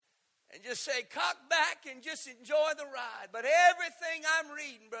and just say, cock back and just enjoy the ride. But everything I'm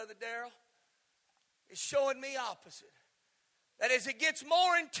reading, Brother Darrell, is showing me opposite. That as it gets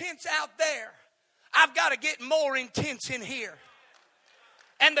more intense out there, I've got to get more intense in here.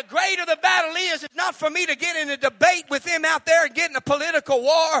 And the greater the battle is, it's not for me to get in a debate with them out there and get in a political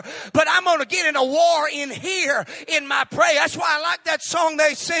war, but I'm going to get in a war in here in my prayer. That's why I like that song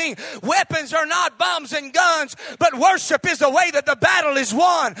they sing. Weapons are not bombs and guns, but worship is the way that the battle is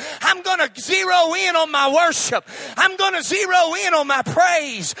won. I'm going to zero in on my worship. I'm going to zero in on my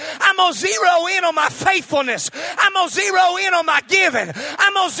praise. I'm going to zero in on my faithfulness. I'm going to zero in on my giving.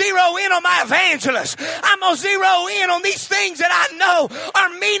 I'm going to zero in on my evangelist. I'm going to zero in on these things that I know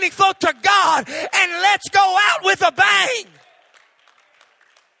are meaningful to God, and let's go out with a bang.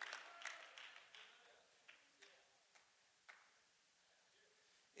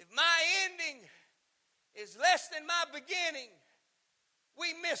 If my ending is less than my beginning,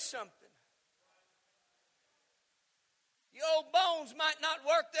 we miss something. Your old bones might not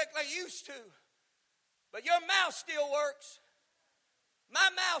work like they used to, but your mouth still works. My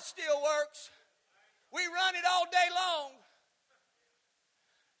mouth still works. We run it all day long.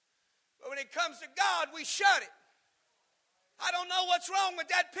 But when it comes to God, we shut it. I don't know what's wrong with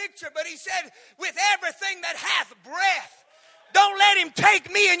that picture, but he said, with everything that hath breath, don't let him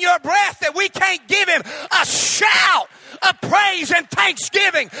take me in your breath that we can't give him a shout of praise and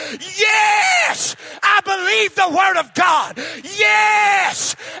thanksgiving. Yes, I believe the word of God.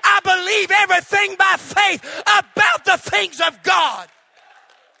 Yes, I believe everything by faith about the things of God.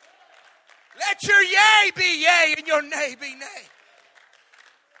 Let your yea be yea and your nay be nay.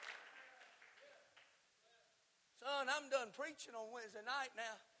 Son, I'm done preaching on Wednesday night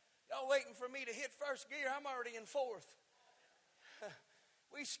now. Y'all waiting for me to hit first gear. I'm already in fourth.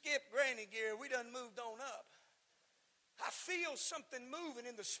 We skipped granny gear. We done moved on up. I feel something moving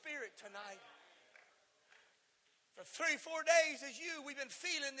in the spirit tonight. For 3-4 days as we've been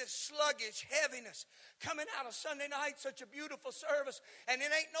feeling this sluggish heaviness coming out of Sunday night, such a beautiful service. And it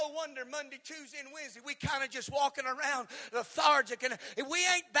ain't no wonder Monday, Tuesday, and Wednesday we kind of just walking around lethargic. And we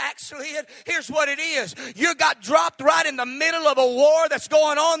ain't backslid. Here's what it is. You got dropped right in the middle of a war that's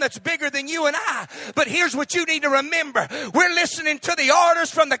going on that's bigger than you and I. But here's what you need to remember. We're listening to the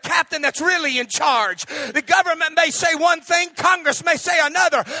orders from the captain that's really in charge. The government may say one thing, Congress may say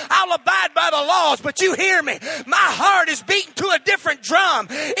another. I'll abide by the laws, but you hear me. My heart is beating to a different drum.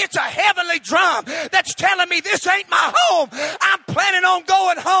 It's a heavenly drum that's telling me this ain't my home. I'm planning on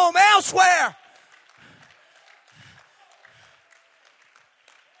going home elsewhere.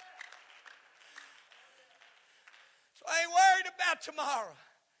 So I ain't worried about tomorrow.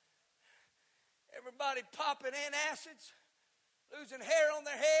 Everybody popping antacids, losing hair on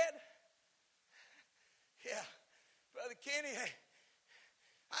their head. Yeah, Brother Kenny,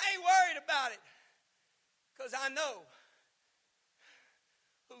 I ain't worried about it. Because I know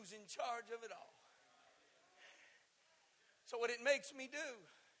who's in charge of it all. So what it makes me do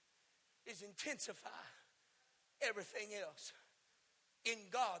is intensify everything else in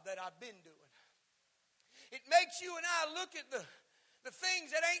God that I've been doing. It makes you and I look at the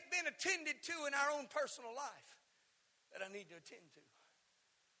things that ain't been attended to in our own personal life that I need to attend to.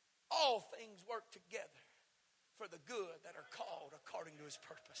 All things work together for the good that are called according to his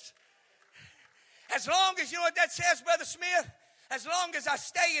purpose. As long as, you know what that says, Brother Smith? As long as I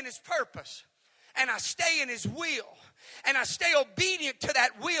stay in his purpose and I stay in his will and I stay obedient to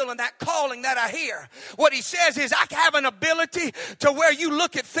that will and that calling that I hear. What he says is I have an ability to where you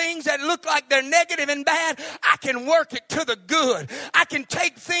look at things that look like they're negative and bad. I can work it to the good. I can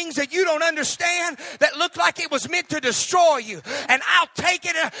take things that you don't understand that look like it was meant to destroy you. And I'll take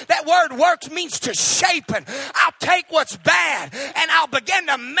it. That word works means to shapen. I'll take what's bad and I'll begin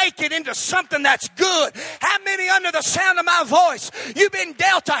to make it into something that's good. How many under the sound of my voice, you've been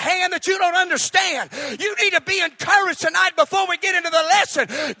dealt a hand that you don't understand? You need to be encouraged tonight before we get into the lesson.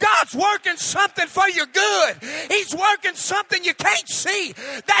 God's working something for your good. He's working something you can't see.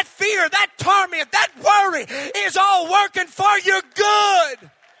 That fear, that torment, that worry is all working for your good.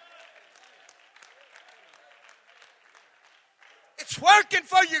 It's working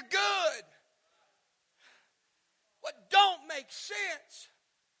for your good. What don't make sense?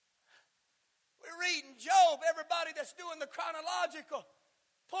 We're reading Job. Everybody that's doing the chronological.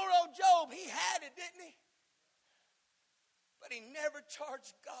 Poor old Job, he had it, didn't he? But he never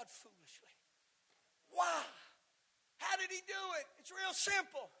charged God foolishly. Why? How did he do it? It's real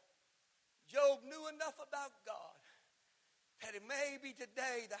simple. Job knew enough about God that maybe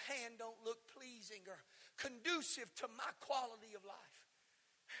today the hand don't look pleasing or conducive to my quality of life.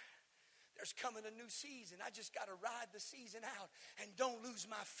 there's coming a new season. I just got to ride the season out and don't lose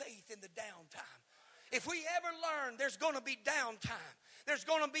my faith in the downtime. If we ever learn there's going to be downtime, there's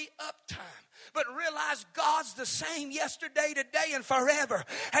going to be uptime, but realize God's the same yesterday, today, and forever.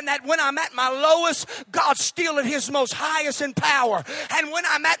 And that when I'm at my lowest, God's still at His most highest in power. And when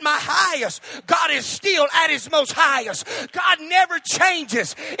I'm at my highest, God is still at His most highest. God never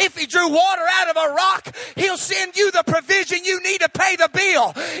changes. If He drew water out of a rock, He'll send you the provision you need to pay the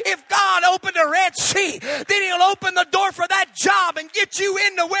bill. If God opened a Red Sea, then He'll open the door for that job and get you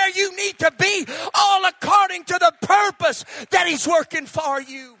into where you need to be, all according to the purpose that He's working for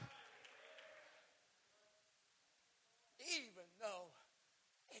you. Even though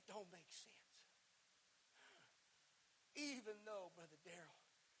it don't make sense. Even though, Brother Darrell,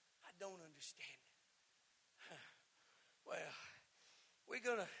 I don't understand it. Well, we're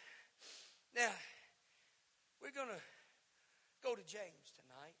gonna go to James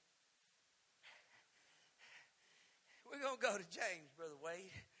tonight. We're gonna go to James, Brother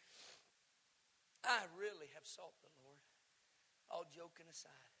Wade. I really have sought the Lord. All joking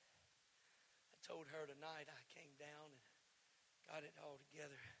aside, I told her tonight I came down and got it all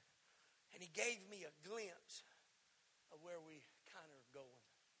together. And He gave me a glimpse of where we kind of are going.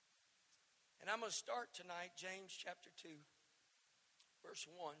 And I'm going to start tonight, James chapter 2, verse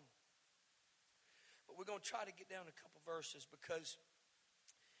 1. But we're going to try to get down a couple verses because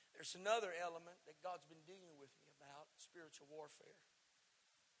there's another element that God's been dealing with me about, spiritual warfare.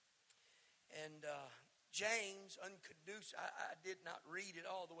 And James, I did not read it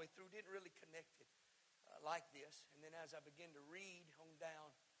all the way through, didn't really connect it like this. And then as I began to read on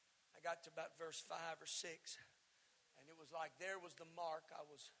down, I got to about verse 5 or 6. And it was like there was the mark I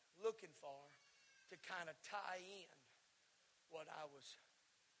was looking for to kind of tie in what I was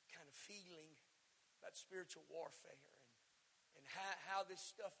kind of feeling about spiritual warfare and how this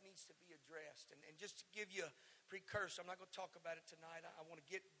stuff needs to be addressed. And just to give you a precursor, I'm not going to talk about it tonight. I want to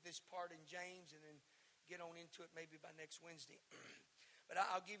get this part in James and then get on into it maybe by next Wednesday. But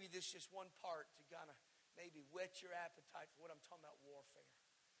I'll give you this just one part to kind of maybe whet your appetite for what I'm talking about, warfare.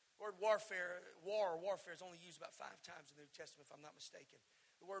 The word warfare is only used about 5 times in the New Testament, if I'm not mistaken.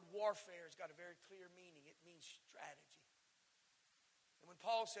 The word warfare has got a very clear meaning. It means strategy. And when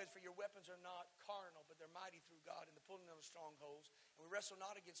Paul says, for your weapons are not carnal, but they're mighty through God in the pulling down of strongholds, and we wrestle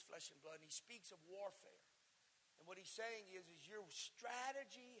not against flesh and blood, and he speaks of warfare. And what he's saying is your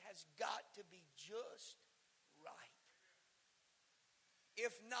strategy has got to be just right.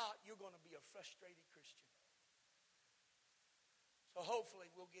 If not, you're going to be a frustrated Christian. So hopefully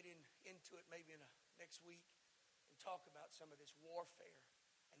we'll get into it maybe in next week and talk about some of this warfare.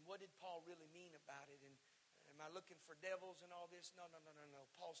 And what did Paul really mean about it? And am I looking for devils and all this? No.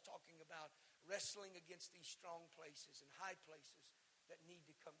 Paul's talking about wrestling against these strong places and high places that need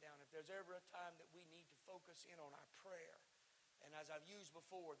to come down. If there's ever a time that we need to focus in on our prayer, and as I've used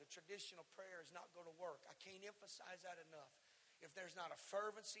before, the traditional prayer is not going to work. I can't emphasize that enough. If there's not a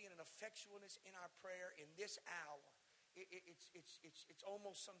fervency and an effectualness in our prayer in this hour, it's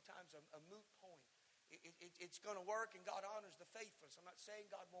almost sometimes a moot point. It's going to work, and God honors the faithfulness. I'm not saying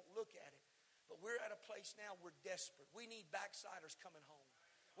God won't look at it, but we're at a place now we're desperate. We need backsliders coming home.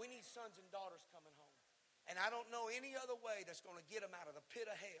 We need sons and daughters coming home. And I don't know any other way that's going to get them out of the pit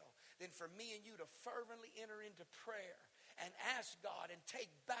of hell than for me and you to fervently enter into prayer and ask God and take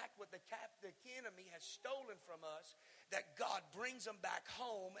back what the enemy has stolen from us, that God brings them back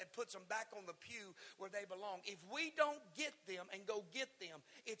home and puts them back on the pew where they belong. If we don't get them and go get them,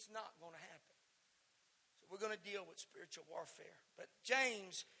 it's not going to happen. So we're going to deal with spiritual warfare. But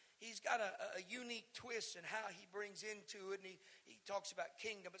James, he's got a unique twist in how he brings into it, and he talks about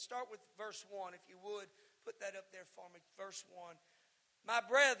kingdom. But start with verse 1, if you would. Put that up there for me, verse 1. My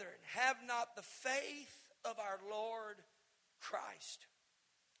brethren, have not the faith of our Lord Christ,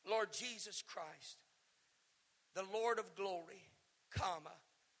 Lord Jesus Christ, the Lord of glory,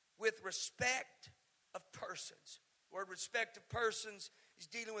 with respect of persons. The word respect of persons is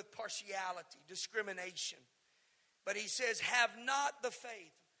dealing with partiality, discrimination. But he says, have not the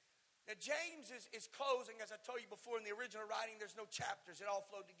faith. Now, James is closing, as I told you before, in the original writing, there's no chapters. It all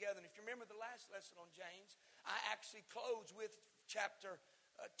flowed together. And if you remember the last lesson on James, I actually closed with chapter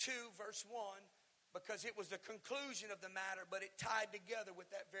 2, verse 1, because it was the conclusion of the matter, but it tied together with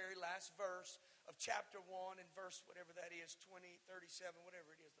that very last verse of chapter 1 and verse, whatever that is, 20, 37,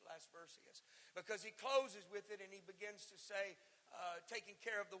 whatever it is, the last verse is. Because he closes with it and he begins to say, taking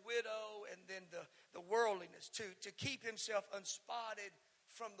care of the widow and then the worldliness, to keep himself unspotted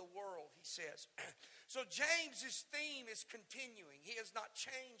from the world, he says. So James's theme is continuing. He has not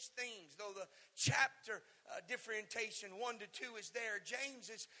changed themes, though the chapter differentiation 1 to 2 is there.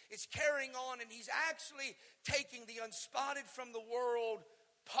 James is carrying on, and he's actually taking the unspotted from the world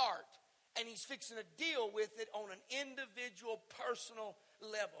part, and he's fixing to deal with it on an individual, personal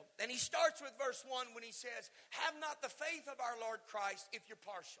level. And he starts with verse 1 when he says, have not the faith of our Lord Christ if you're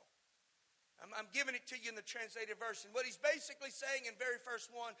partial. I'm giving it to you in the translated version. What he's basically saying in very first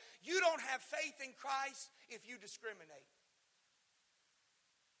one, you don't have faith in Christ if you discriminate.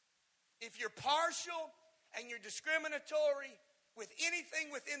 If you're partial and you're discriminatory with anything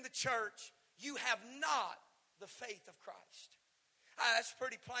within the church, you have not the faith of Christ. That's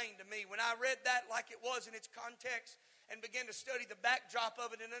pretty plain to me. When I read that like it was in its context and began to study the backdrop of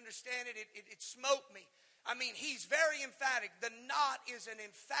it and understand it, it smote me. I mean, he's very emphatic. The not is an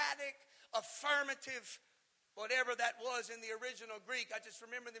emphatic, affirmative, whatever that was in the original Greek. I just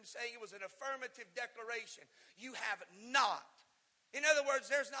remember them saying it was an affirmative declaration. You have not. In other words,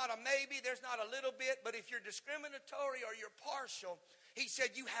 there's not a maybe, there's not a little bit, but if you're discriminatory or you're partial, he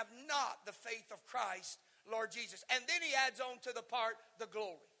said you have not the faith of Christ, Lord Jesus. And then he adds on to the part, the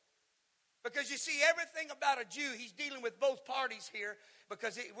glory. Because you see, everything about a Jew, he's dealing with both parties here,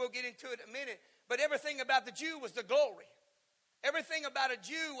 because we'll get into it in a minute, but everything about the Jew was the glory. Everything about a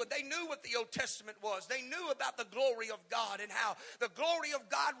Jew, they knew what the Old Testament was. They knew about the glory of God and how the glory of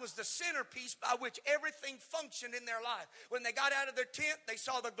God was the centerpiece by which everything functioned in their life. When they got out of their tent, they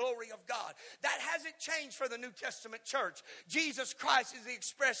saw the glory of God. That hasn't changed for the New Testament church. Jesus Christ is the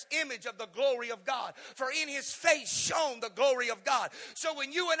express image of the glory of God. For in his face shone the glory of God. So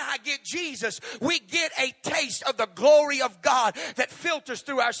when you and I get Jesus, we get a taste of the glory of God that filters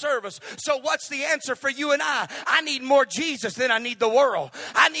through our service. So what's the answer for you and I? I need more Jesus than I need the world.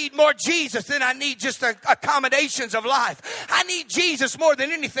 I need more Jesus than I need just the accommodations of life. I need Jesus more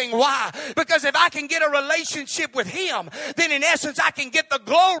than anything. Why? Because if I can get a relationship with him, then in essence I can get the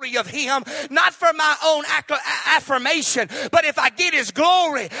glory of him, not for my own affirmation, but if I get his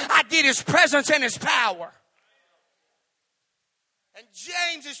glory, I get his presence and his power. And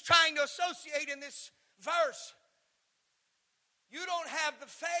James is trying to associate in this verse, you don't have the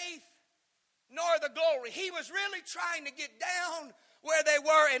faith nor the glory. He was really trying to get down where they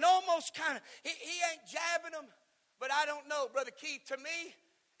were and almost kind of, he ain't jabbing them, but I don't know, Brother Keith, to me,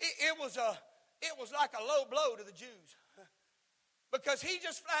 it was like a low blow to the Jews. Because he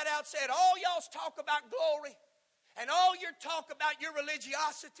just flat out said, all y'all's talk about glory and all your talk about your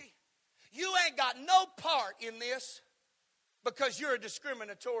religiosity, you ain't got no part in this because you're a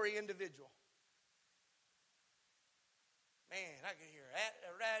discriminatory individual. Man, I can hear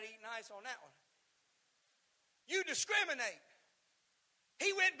a rat eating ice on that one. You discriminate.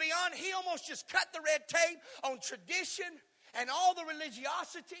 He went beyond, he almost just cut the red tape on tradition and all the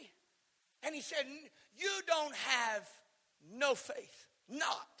religiosity. And he said, you don't have no faith.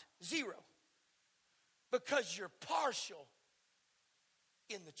 Not. Zero. Because you're partial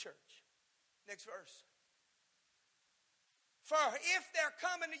in the church. Next verse. For if they're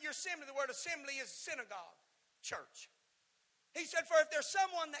coming to your assembly, the word assembly is synagogue, church. He said, for if there's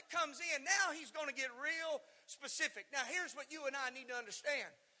someone that comes in, now he's going to get real specific. Now, here's what you and I need to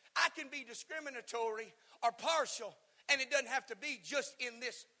understand. I can be discriminatory or partial, and it doesn't have to be just in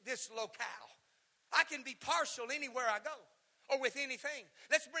this locale. I can be partial anywhere I go or with anything.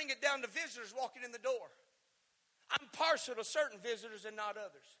 Let's bring it down to visitors walking in the door. I'm partial to certain visitors and not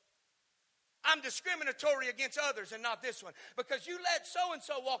others. I'm discriminatory against others and not this one. Because you let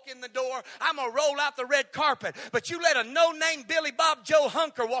so-and-so walk in the door, I'm going to roll out the red carpet. But you let a no-name Billy Bob Joe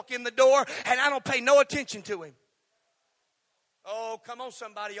Hunker walk in the door, and I don't pay no attention to him. Oh, come on,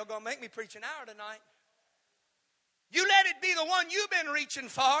 somebody. You're going to make me preach an hour tonight. You let it be the one you've been reaching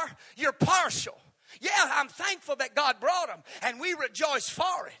for. You're partial. Yeah, I'm thankful that God brought them, and we rejoice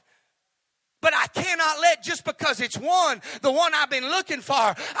for it. But I cannot let, just because it's the one I've been looking for,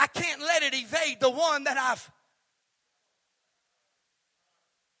 I can't let it evade the one that I've.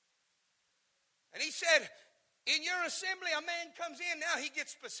 And he said, in your assembly, a man comes in, now he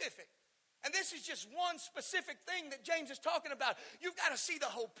gets specific. And this is just one specific thing that James is talking about. You've got to see the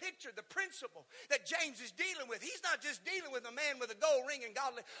whole picture, the principle that James is dealing with. He's not just dealing with a man with a gold ring and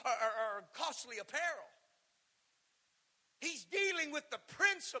godly or costly apparel. He's dealing with the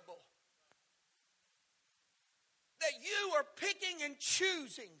principle that you are picking and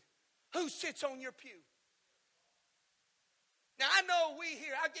choosing who sits on your pew. Now, I know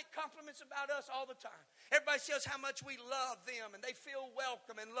I get compliments about us all the time. Everybody says how much we love them and they feel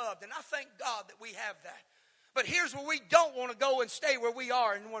welcome and loved. And I thank God that we have that. But here's where we don't want to go and stay where we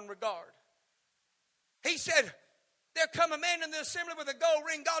are in one regard. He said, There come a man in the assembly with a gold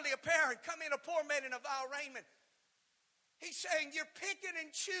ring, godly apparel, and come in a poor man in a vile raiment. He's saying you're picking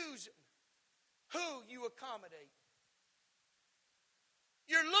and choosing who you accommodate.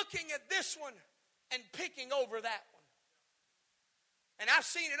 You're looking at this one and picking over that one. And I've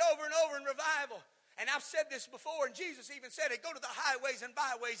seen it over and over in revival. And I've said this before, and Jesus even said it, go to the highways and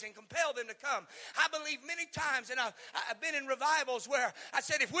byways and compel them to come. I believe many times, and I've been in revivals where I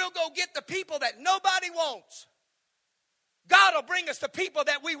said, if we'll go get the people that nobody wants, God will bring us the people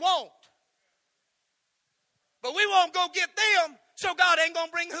that we want. But we won't go get them, so God ain't going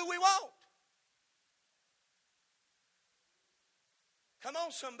to bring who we want. Come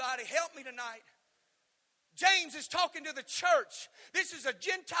on, somebody, help me tonight. James is talking to the church. This is a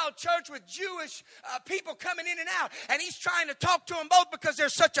Gentile church with Jewish people coming in and out. And he's trying to talk to them both because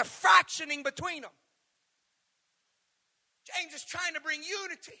there's such a fractioning between them. James is trying to bring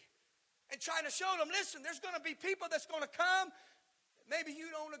unity and trying to show them, listen, there's going to be people that's going to come that maybe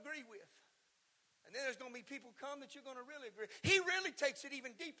you don't agree with. And then there's going to be people come that you're going to really agree. He really takes it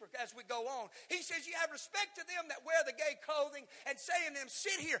even deeper as we go on. He says you have respect to them that wear the gay clothing and saying to them,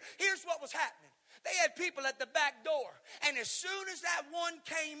 sit here. Here's what was happening. They had people at the back door. And as soon as that one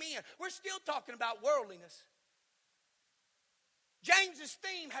came in, we're still talking about worldliness. James's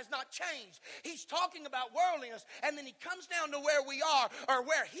theme has not changed. He's talking about worldliness, and then he comes down to where we are, or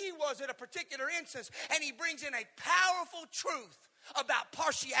where he was at a particular instance, and he brings in a powerful truth about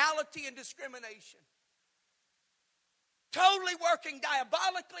partiality and discrimination. Totally working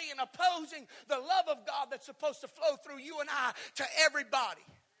diabolically and opposing the love of God that's supposed to flow through you and I to everybody.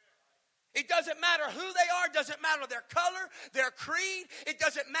 It doesn't matter who they are, it doesn't matter their color, their creed, it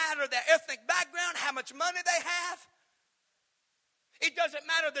doesn't matter their ethnic background, how much money they have. It doesn't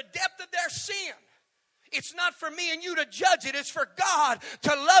matter the depth of their sin. It's not for me and you to judge it. It's for God to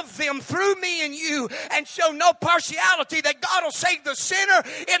love them through me and you and show no partiality, that God will save the sinner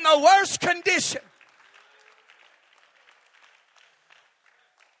in the worst condition.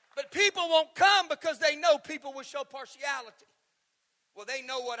 But people won't come because they know people will show partiality. Well, they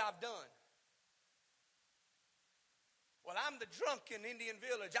know what I've done. Well, I'm the drunk in Indian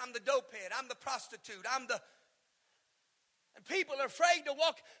Village. I'm the dopehead. I'm the prostitute. And people are afraid to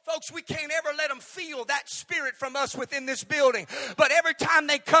walk. Folks, we can't ever let them feel that spirit from us within this building. But every time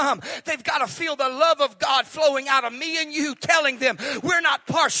they come, they've got to feel the love of God flowing out of me and you, telling them we're not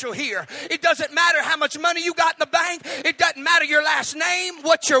partial here. It doesn't matter how much money you got in the bank. It doesn't matter your last name,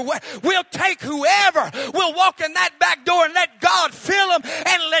 we'll take whoever. We'll walk in that back door and let God fill them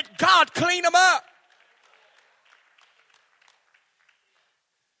and let God clean them up.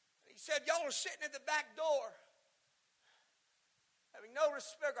 He said, y'all are sitting at the back door, having no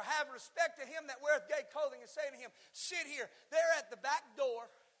respect, or have respect to him that weareth gay clothing, and saying to him, sit here. They're at the back door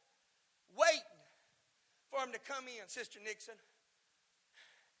waiting for him to come in, Sister Nixon.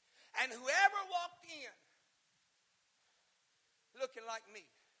 And whoever walked in looking like me,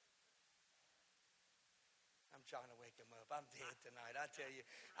 I'm trying to wake him up. I'm dead tonight. I tell you,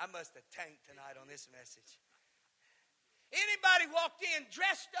 I must have tanked tonight on this message. Anybody walked in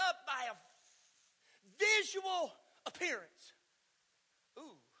dressed up by a visual appearance.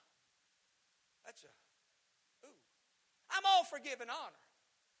 Ooh. I'm all for giving honor.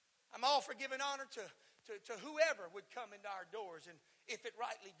 I'm all for giving honor to whoever would come into our doors, and if it's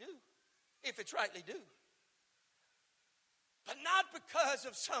rightly due. But not because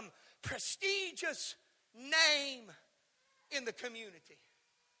of some prestigious name in the community.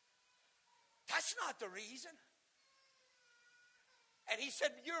 That's not the reason. And he said,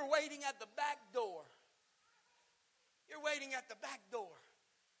 you're waiting at the back door. You're waiting at the back door.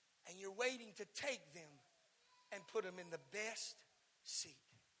 And you're waiting to take them and put them in the best seat.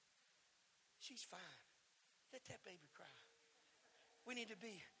 She's fine. Let that baby cry. We need to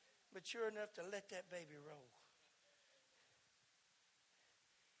be mature enough to let that baby roll.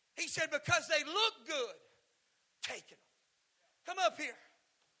 He said, because they look good, taking them. Come up here.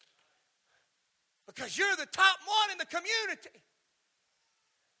 Because you're the top one in the community.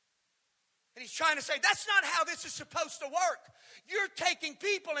 And he's trying to say, that's not how this is supposed to work. You're taking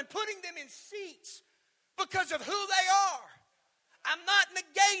people and putting them in seats because of who they are. I'm not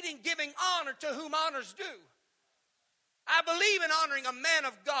negating giving honor to whom honors due. I believe in honoring a man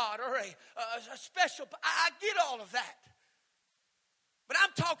of God or a special. I get all of that. But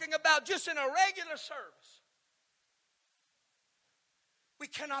I'm talking about just in a regular service. We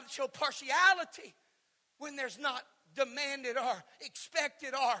cannot show partiality when there's not demanded or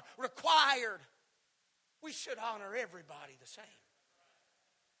expected or required. We should honor everybody the same.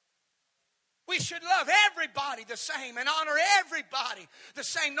 We should love everybody the same and honor everybody the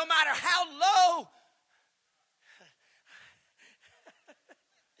same, no matter how low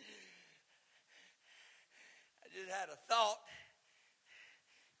had a thought,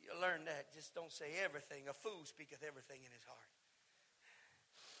 you'll learn that. Just don't say everything. A fool speaketh everything in his heart.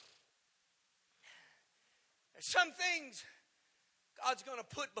 There's some things God's going to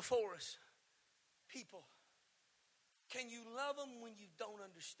put before us. People, can you love them when you don't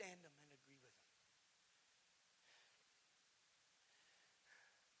understand them and agree with them?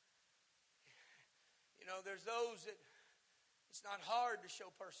 You know, there's those that it's not hard to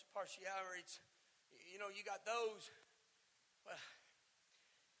show partiality. You know, you got those. Well,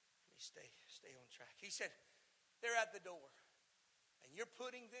 let me stay on track. He said, they're at the door, and you're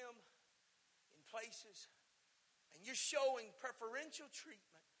putting them in places, and you're showing preferential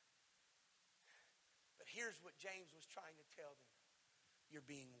treatment. But here's what James was trying to tell them. You're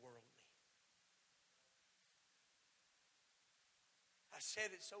being worldly. I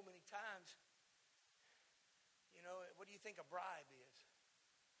said it so many times. You know, what do you think a bribe is?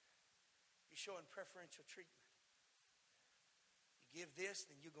 You're showing preferential treatment. You give this,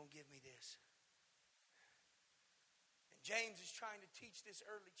 then you're going to give me this. And James is trying to teach this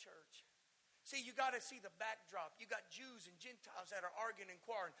early church. See, you got to see the backdrop. You got Jews and Gentiles that are arguing and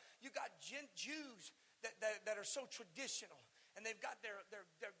quarreling. You got Jews that are so traditional, and they've got their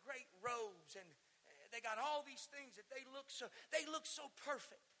great robes, and they got all these things that they look so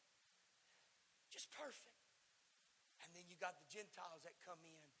perfect, just perfect. And then you got the Gentiles that come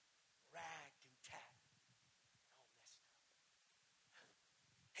in ragged and tattered, all messed up.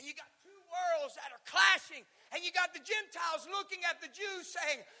 And you got two worlds that are clashing, and you got the Gentiles looking at the Jews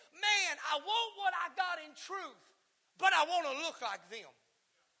saying, man, I want what I got in truth, but I want to look like them.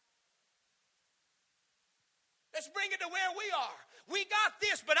 Let's bring it to where we are. We got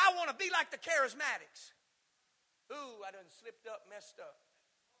this, but I want to be like the charismatics. Ooh, I done slipped up, messed up.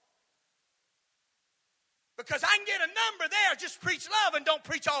 Because I can get a number there, just preach love and don't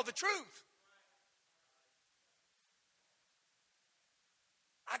preach all the truth.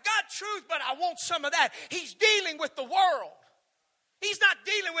 I got truth, but I want some of that. He's dealing with the world. He's not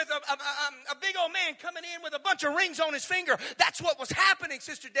dealing with a big old man coming in with a bunch of rings on his finger. That's what was happening,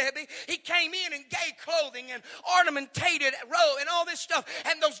 Sister Debbie. He came in in gay clothing and ornamentated robe and all this stuff.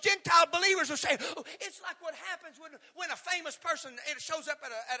 And those Gentile believers will say, oh, it's like what happens when a famous person shows up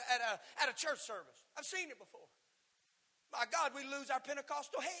at a church service. I've seen it before. My God, we lose our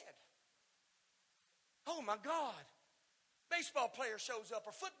Pentecostal head. Oh, my God. Baseball player shows up,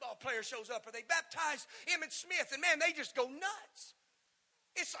 or football player shows up, or they baptize Emmitt Smith, and man, they just go nuts.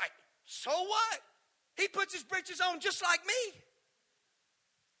 It's like, so what? He puts his britches on just like me.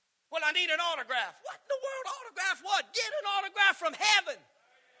 Well, I need an autograph. What in the world? Autograph what? Get an autograph from heaven.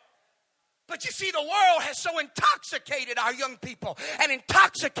 But you see, the world has so intoxicated our young people and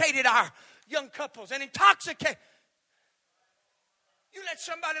intoxicated our young couples and intoxicated. You let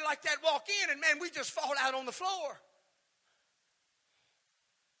somebody like that walk in, and man, we just fall out on the floor.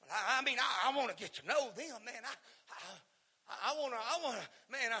 I mean, I want to get to know them, man. I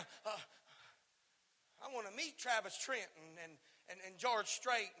want to meet Travis Trent and George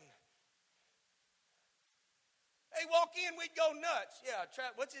Strait. They walk in, we'd go nuts. Yeah,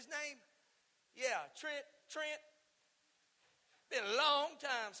 what's his name? Yeah, Trent. Been a long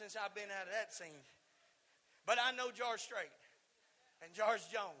time since I've been out of that scene. But I know George Strait and George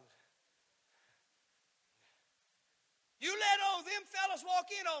Jones. You let all them fellas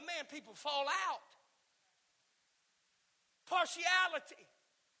walk in, oh man, people fall out. Partiality.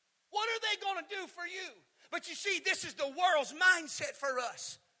 What are they going to do for you? But you see, this is the world's mindset for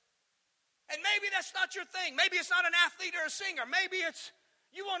us. And maybe that's not your thing. Maybe it's not an athlete or a singer. Maybe it's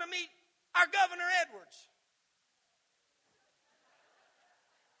you want to meet our Governor Edwards.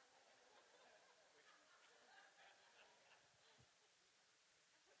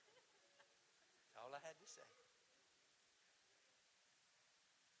 That's all I had to say.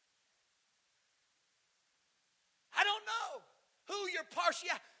 I don't know who you're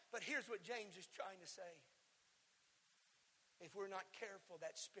partial. But here's what James is trying to say. If we're not careful,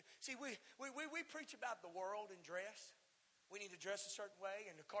 see, we preach about the world and dress. We need to dress a certain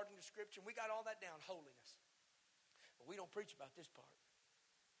way, and according to Scripture, we got all that down, holiness. But we don't preach about this part.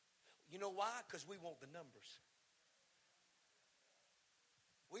 You know why? Because we want the numbers.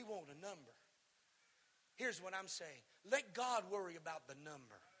 We want a number. Here's what I'm saying. Let God worry about the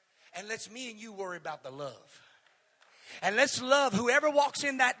number. And let's me and you worry about the love. And let's love whoever walks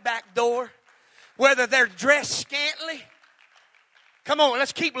in that back door, whether they're dressed scantily Come on,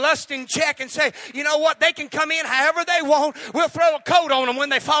 let's keep lust in check and say, you know what, they can come in however they want. We'll throw a coat on them when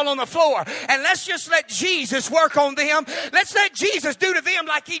they fall on the floor. And let's just let Jesus work on them. Let's let Jesus do to them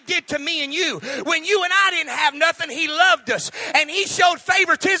like he did to me and you. When you and I didn't have nothing, he loved us. And he showed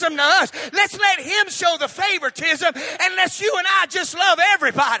favoritism to us. Let's let him show the favoritism. And let's you and I just love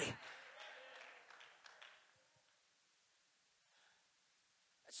everybody.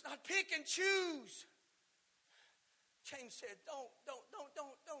 Let's not pick and choose. James said, don't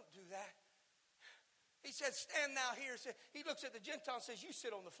do that. He said, stand now here. He looks at the Gentile and says, you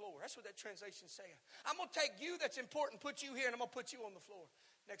sit on the floor. That's what that translation's saying. I'm going to take you that's important, put you here, and I'm going to put you on the floor.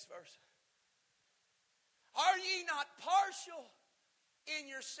 Next verse. Are ye not partial in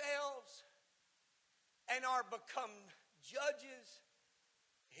yourselves and are become judges?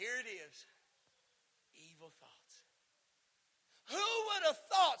 Here it is. Evil thoughts. Who would have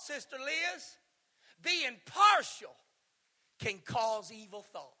thought, Sister Liz, being partial can cause evil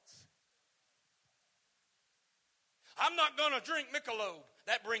thoughts? I'm not going to drink Michelob.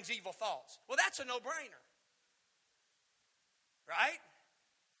 That brings evil thoughts. Well, that's a no-brainer. Right?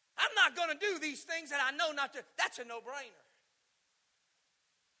 I'm not going to do these things that I know not to. That's a no-brainer.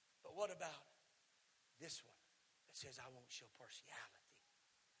 But what about this one that says I won't show partiality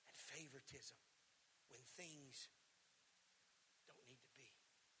and favoritism when things don't need to be?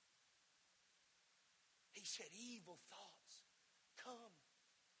 He said evil thoughts come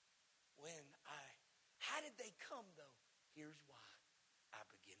when how did they come though? Here's why. I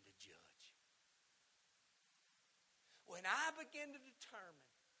begin to judge. When I begin to determine,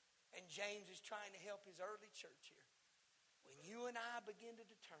 and James is trying to help his early church here, when you and I begin to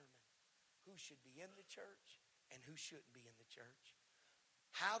determine who should be in the church and who shouldn't be in the church,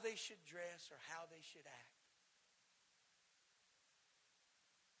 how they should dress or how they should act,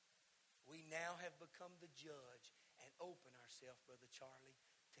 we now have become the judge and open ourselves, Brother Charlie,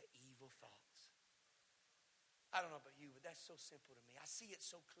 to evil thoughts. I don't know about you, but that's so simple to me. I see it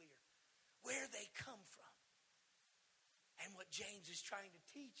so clear. Where they come from. And what James is trying to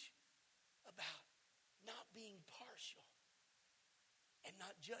teach about not being partial and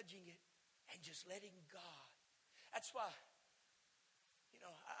not judging it and just letting God. That's why,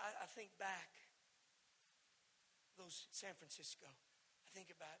 I think back those San Francisco. I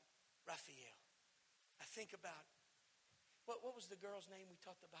think about Raphael. I think about, what was the girl's name we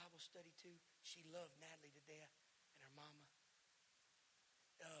taught the Bible study to? She loved Natalie to death and her mama.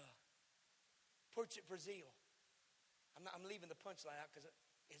 Portrait Brazil. I'm leaving the punchline out because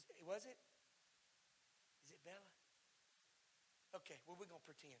was it? Is it Bella? Okay, well, we're going to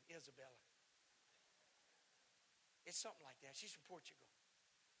pretend. Isabella. It's something like that. She's from Portugal.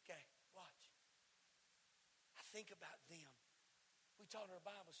 Okay, watch. I think about them. We taught her a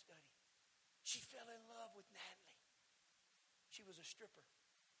Bible study. She fell in love with Natalie. She was a stripper.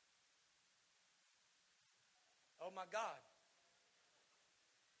 Oh my God.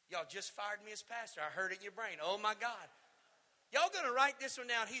 Y'all just fired me as pastor. I heard it in your brain. Oh my God. Y'all going to write this one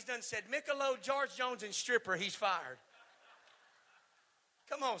down. He's done said Michelob, George Jones, and stripper. He's fired.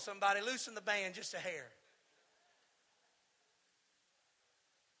 Come on, somebody. Loosen the band just a hair.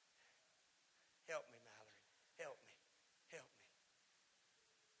 Help me, Mallory. Help me. Help me.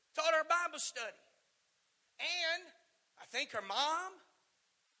 Taught her Bible study. And I think her mom,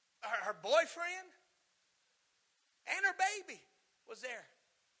 her boyfriend, and her baby was there.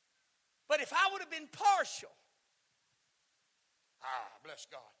 But if I would have been partial, bless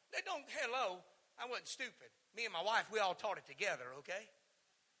God. I wasn't stupid. Me and my wife, we all taught it together, okay?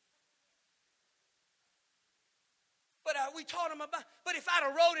 But we taught them about, but if I'd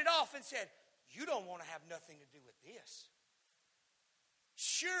have wrote it off and said, you don't want to have nothing to do with this.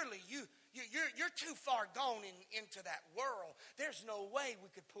 Surely you're too far gone into that world. There's no way we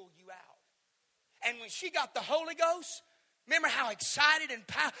could pull you out. And when she got the Holy Ghost, remember how excited and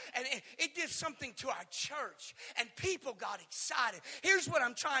it did something to our church. And people got excited. Here's what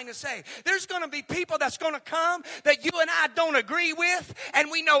I'm trying to say. There's going to be people that's going to come that you and I don't agree with. And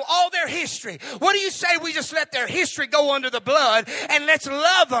we know all their history. What do you say we just let their history go under the blood? And let's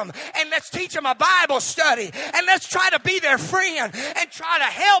love them. And let's teach them a Bible study. And let's try to be their friend. And try to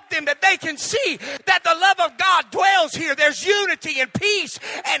help them that they can see that the love of God dwells here. There's unity and peace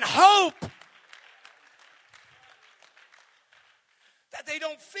and hope. That they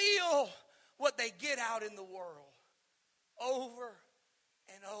don't feel what they get out in the world. Over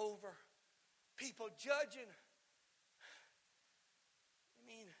and over. People judging. I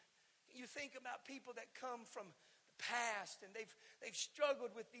mean, you think about people that come from the past and they've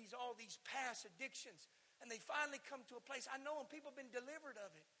struggled with all these past addictions. And they finally come to a place. I know them, people have been delivered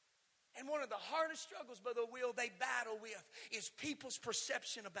of it. And one of the hardest struggles, Brother Will, they battle with is people's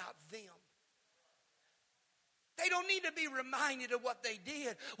perception about them. They don't need to be reminded of what they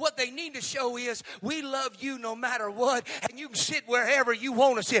did. What they need to show is, we love you no matter what, and you can sit wherever you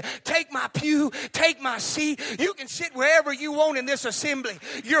want to sit. Take my pew, take my seat. You can sit wherever you want in this assembly.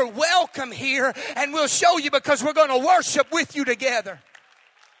 You're welcome here, and we'll show you because we're going to worship with you together.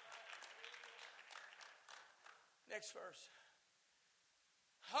 Next verse.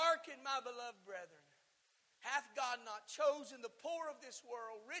 Hearken, my beloved brethren. Hath God not chosen the poor of this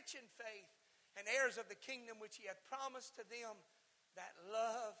world, rich in faith, and heirs of the kingdom which he hath promised to them that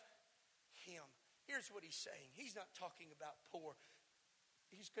love him? Here's what he's saying. He's not talking about poor.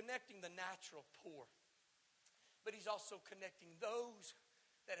 He's connecting the natural poor. But he's also connecting those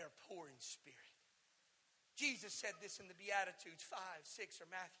that are poor in spirit. Jesus said this in the Beatitudes 5, 6, or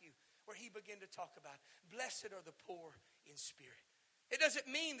Matthew, where he began to talk about, blessed are the poor in spirit. It doesn't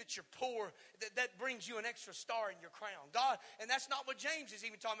mean that you're poor, that brings you an extra star in your crown. God, and that's not what James is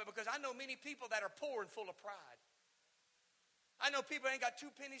even talking about, because I know many people that are poor and full of pride. I know people ain't got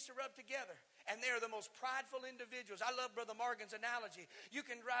two pennies to rub together, and they're the most prideful individuals. I love Brother Morgan's analogy. You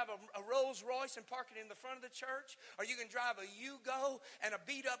can drive a Rolls Royce and park it in the front of the church, or you can drive a Yugo and a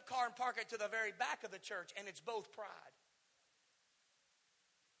beat-up car and park it to the very back of the church, and it's both pride.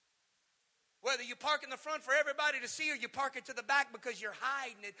 Whether you park in the front for everybody to see or you park it to the back because you're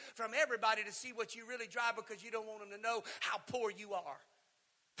hiding it from everybody to see what you really drive because you don't want them to know how poor you are.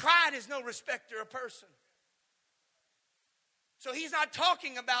 Pride is no respecter of person. So he's not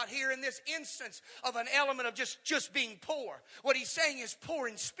talking about here in this instance of an element of just being poor. What he's saying is poor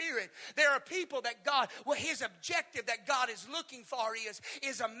in spirit. There are people that God, well, his objective that God is looking for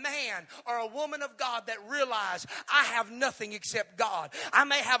is a man or a woman of God that realize I have nothing except God. I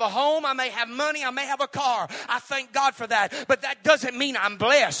may have a home, I may have money, I may have a car. I thank God for that. But that doesn't mean I'm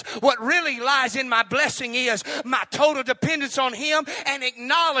blessed. What really lies in my blessing is my total dependence on him and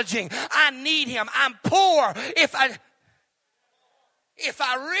acknowledging I need him. I'm poor if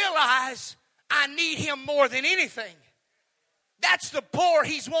I realize I need him more than anything. That's the poor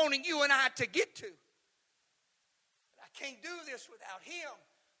he's wanting you and I to get to. I can't do this without him.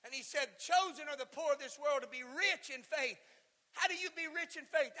 And he said, chosen are the poor of this world to be rich in faith. How do you be rich in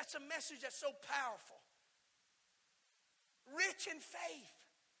faith? That's a message that's so powerful. Rich in faith.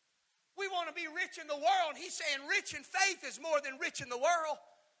 We want to be rich in the world. He's saying rich in faith is more than rich in the world.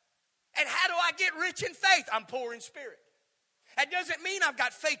 And how do I get rich in faith? I'm poor in spirit. That doesn't mean I've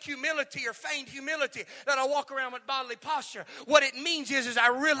got fake humility or feigned humility, that I walk around with bodily posture. What it means is I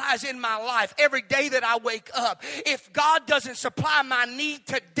realize in my life, every day that I wake up, if God doesn't supply my need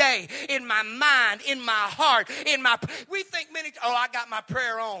today, in my mind, in my heart, we think I got my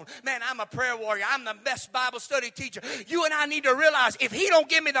prayer on. Man, I'm a prayer warrior. I'm the best Bible study teacher. You and I need to realize if he don't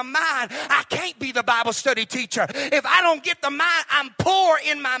give me the mind, I can't be the Bible study teacher. If I don't get the mind, I'm poor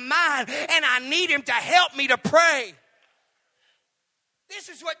in my mind, and I need him to help me to pray. This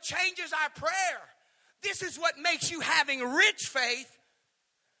is what changes our prayer. This is what makes you having rich faith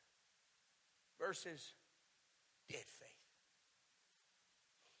versus dead faith.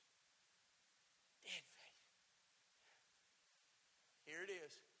 Dead faith. Here it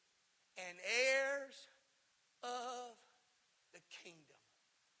is. And heirs of the kingdom,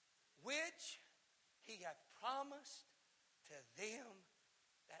 which he hath promised to them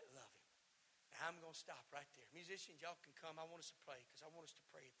that love him. I'm going to stop right there. Musicians, y'all can come. I want us to pray because I want us to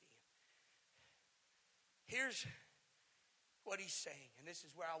pray at the end. Here's what he's saying, and this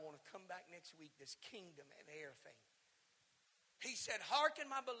is where I want to come back next week, this kingdom and heir thing. He said, hearken,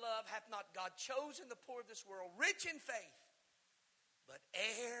 my beloved, hath not God chosen the poor of this world, rich in faith, but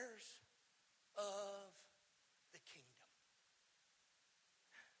heirs of the kingdom,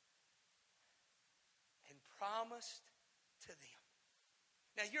 and promised to them.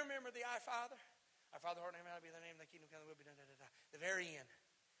 Now, you remember the Our Father? Our Father, who art in heaven, hallowed be thy name, thy kingdom come, thy will be done. The very end.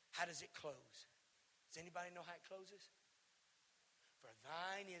 How does it close? Does anybody know how it closes? For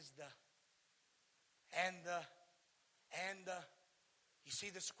thine is the, and the. You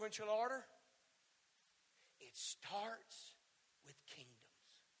see the sequential order? It starts with kingdoms.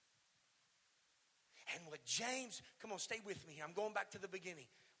 And what James, come on, stay with me here. I'm going back to the beginning.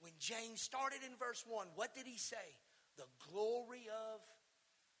 When James started in verse 1, what did he say? The glory of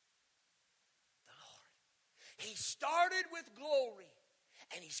the Lord. He started with glory,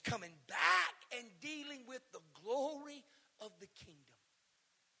 and he's coming back and dealing with the glory of the kingdom.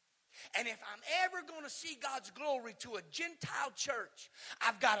 And if I'm ever going to see God's glory to a Gentile church,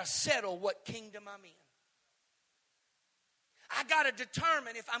 I've got to settle what kingdom I'm in. I got to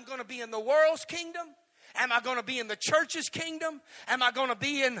determine if I'm going to be in the world's kingdom. Am I going to be in the church's kingdom? Am I going to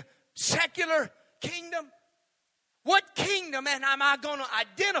be in secular kingdom? What kingdom am I going to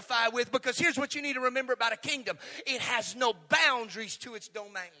identify with? Because here's what you need to remember about a kingdom. It has no boundaries to its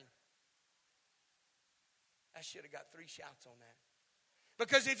domain. I should have got 3 shouts on that.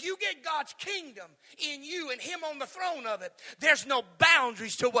 Because if you get God's kingdom in you and Him on the throne of it, there's no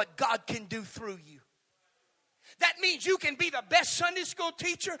boundaries to what God can do through you. That means you can be the best Sunday school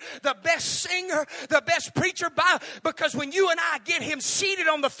teacher, the best singer, the best preacher. Because when you and I get Him seated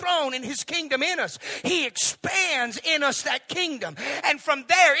on the throne and His kingdom in us, He expands in us that kingdom. And from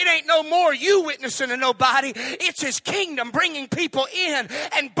there, it ain't no more you witnessing to nobody. It's His kingdom bringing people in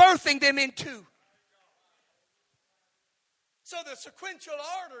and birthing them into. So the sequential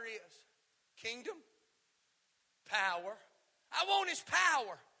order is kingdom, power. I want His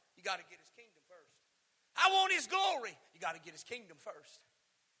power. You got to get His kingdom first. I want His glory. You got to get His kingdom first.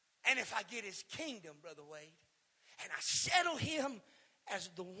 And if I get His kingdom, Brother Wade, and I settle Him as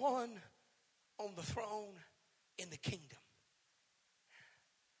the one on the throne in the kingdom,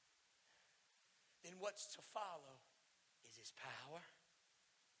 then what's to follow is His power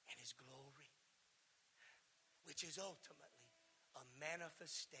and His glory, which is ultimately a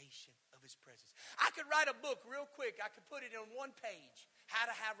manifestation of His presence. I could write a book real quick. I could put it on 1 page. How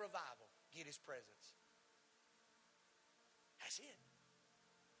to have revival. Get His presence. That's it.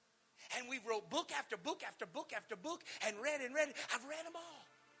 And we've wrote book after book after book after book and read it. I've read them all.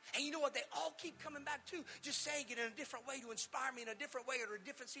 And you know what? They all keep coming back to just saying it in a different way to inspire me in a different way or a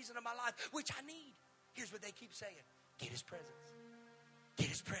different season of my life, which I need. Here's what they keep saying. Get His presence. Get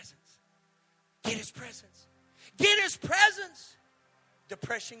His presence. Get His presence. Get His presence.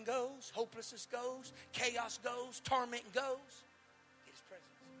 Depression goes, hopelessness goes, chaos goes, torment goes. Get His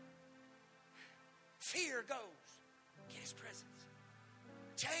presence. Fear goes. Get His presence.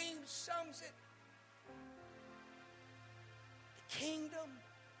 James sums it. The kingdom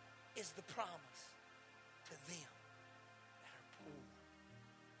is the promise to them that are poor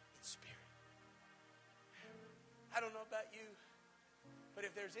in spirit. I don't know about you, but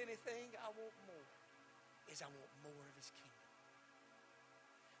if there's anything I want more, is I want more of His kingdom.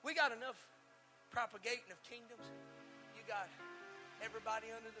 We got enough propagating of kingdoms. You got everybody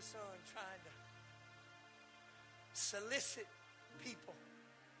under the sun trying to solicit people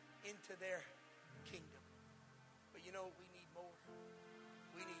into their kingdom. But you know, we need more.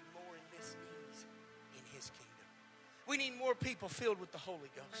 We need more in this ease in His kingdom. We need more people filled with the Holy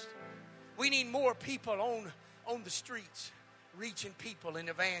Ghost. We need more people on the streets reaching people in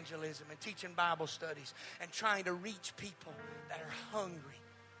evangelism and teaching Bible studies and trying to reach people that are hungry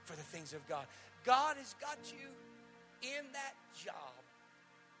for the things of God. God has got you in that job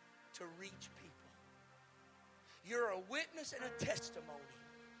to reach people. You're a witness and a testimony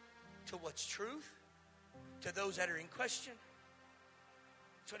to what's truth, to those that are in question.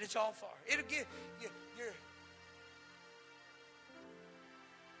 That's what it's all for. It'll give you your,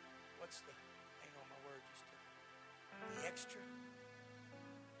 what's the, hang on, my word just took it. The extra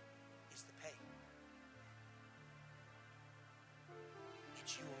is the pay.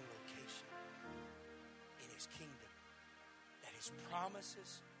 It's you on location in His kingdom that His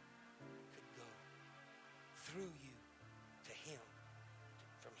promises could go through you to Him,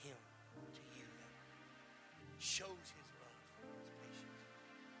 from Him to you. That shows His love, His patience.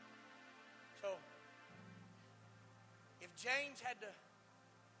 So, if James had to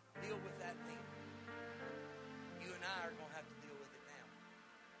deal with that then, you and I are going to have to deal with it now.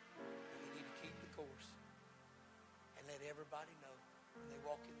 And we need to keep the course and let everybody know when they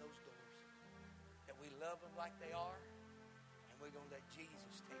walk in those doors that we love them like they are, and we're going to let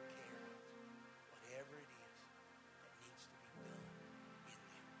Jesus take care of whatever it is that needs to be done in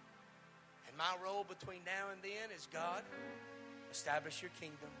them. And my role between now and then is, God, establish your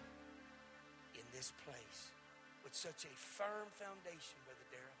kingdom in this place with such a firm foundation, Brother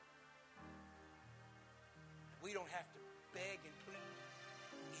Darrell. We don't have to beg and plead.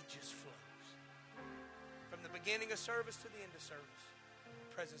 It just flows. From the beginning of service to the end of service,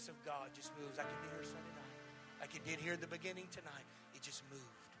 the presence of God just moves like it did here Sunday night. Like it did here at the beginning tonight. It just moved.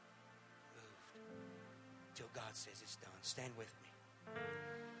 Till God says it's done. Stand with me.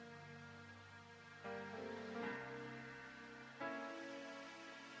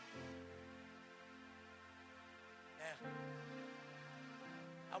 Now,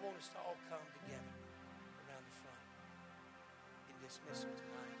 I want us to all come together around the front in dismissal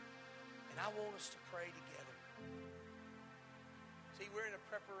tonight. And I want us to pray together. See, we're in a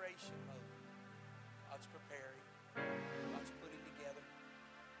preparation mode. God's preparing. God's putting together.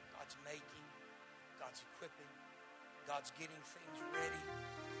 God's making. God's equipping. God's getting things ready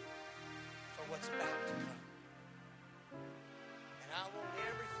for what's about to come. And I want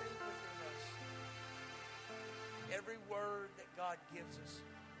everything Every word that God gives us.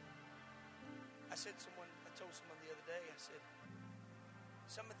 I told someone the other day, I said,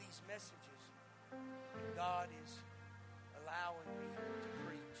 some of these messages God is allowing me to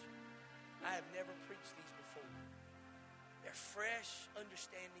preach, I have never preached these before. They're fresh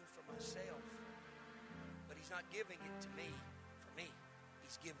understanding for myself, but He's not giving it to me for me.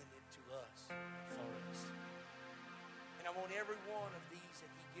 He's giving it to us for us. And I want every one of these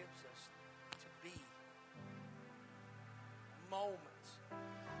that He gives us to be moments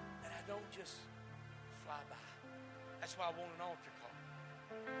that I don't just fly by. That's why I want an altar call.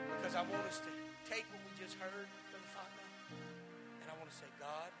 Because I want us to take what we just heard, Brother Fatma, and I want to say,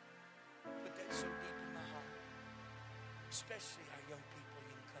 God, put that so deep in my heart. Especially our young people,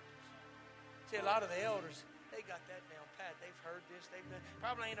 young couples. See, a lot of the elders, they got that down pat. They've heard this.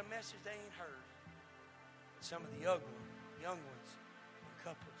 Probably ain't a message they ain't heard. But some of the young ones, and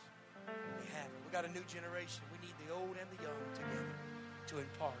couples, they haven't. We got a new generation. We need the old and the young together to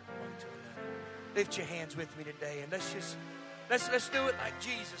impart one to another. Lift your hands with me today, and let's do it like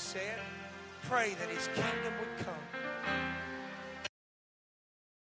Jesus said. Pray that His kingdom would come.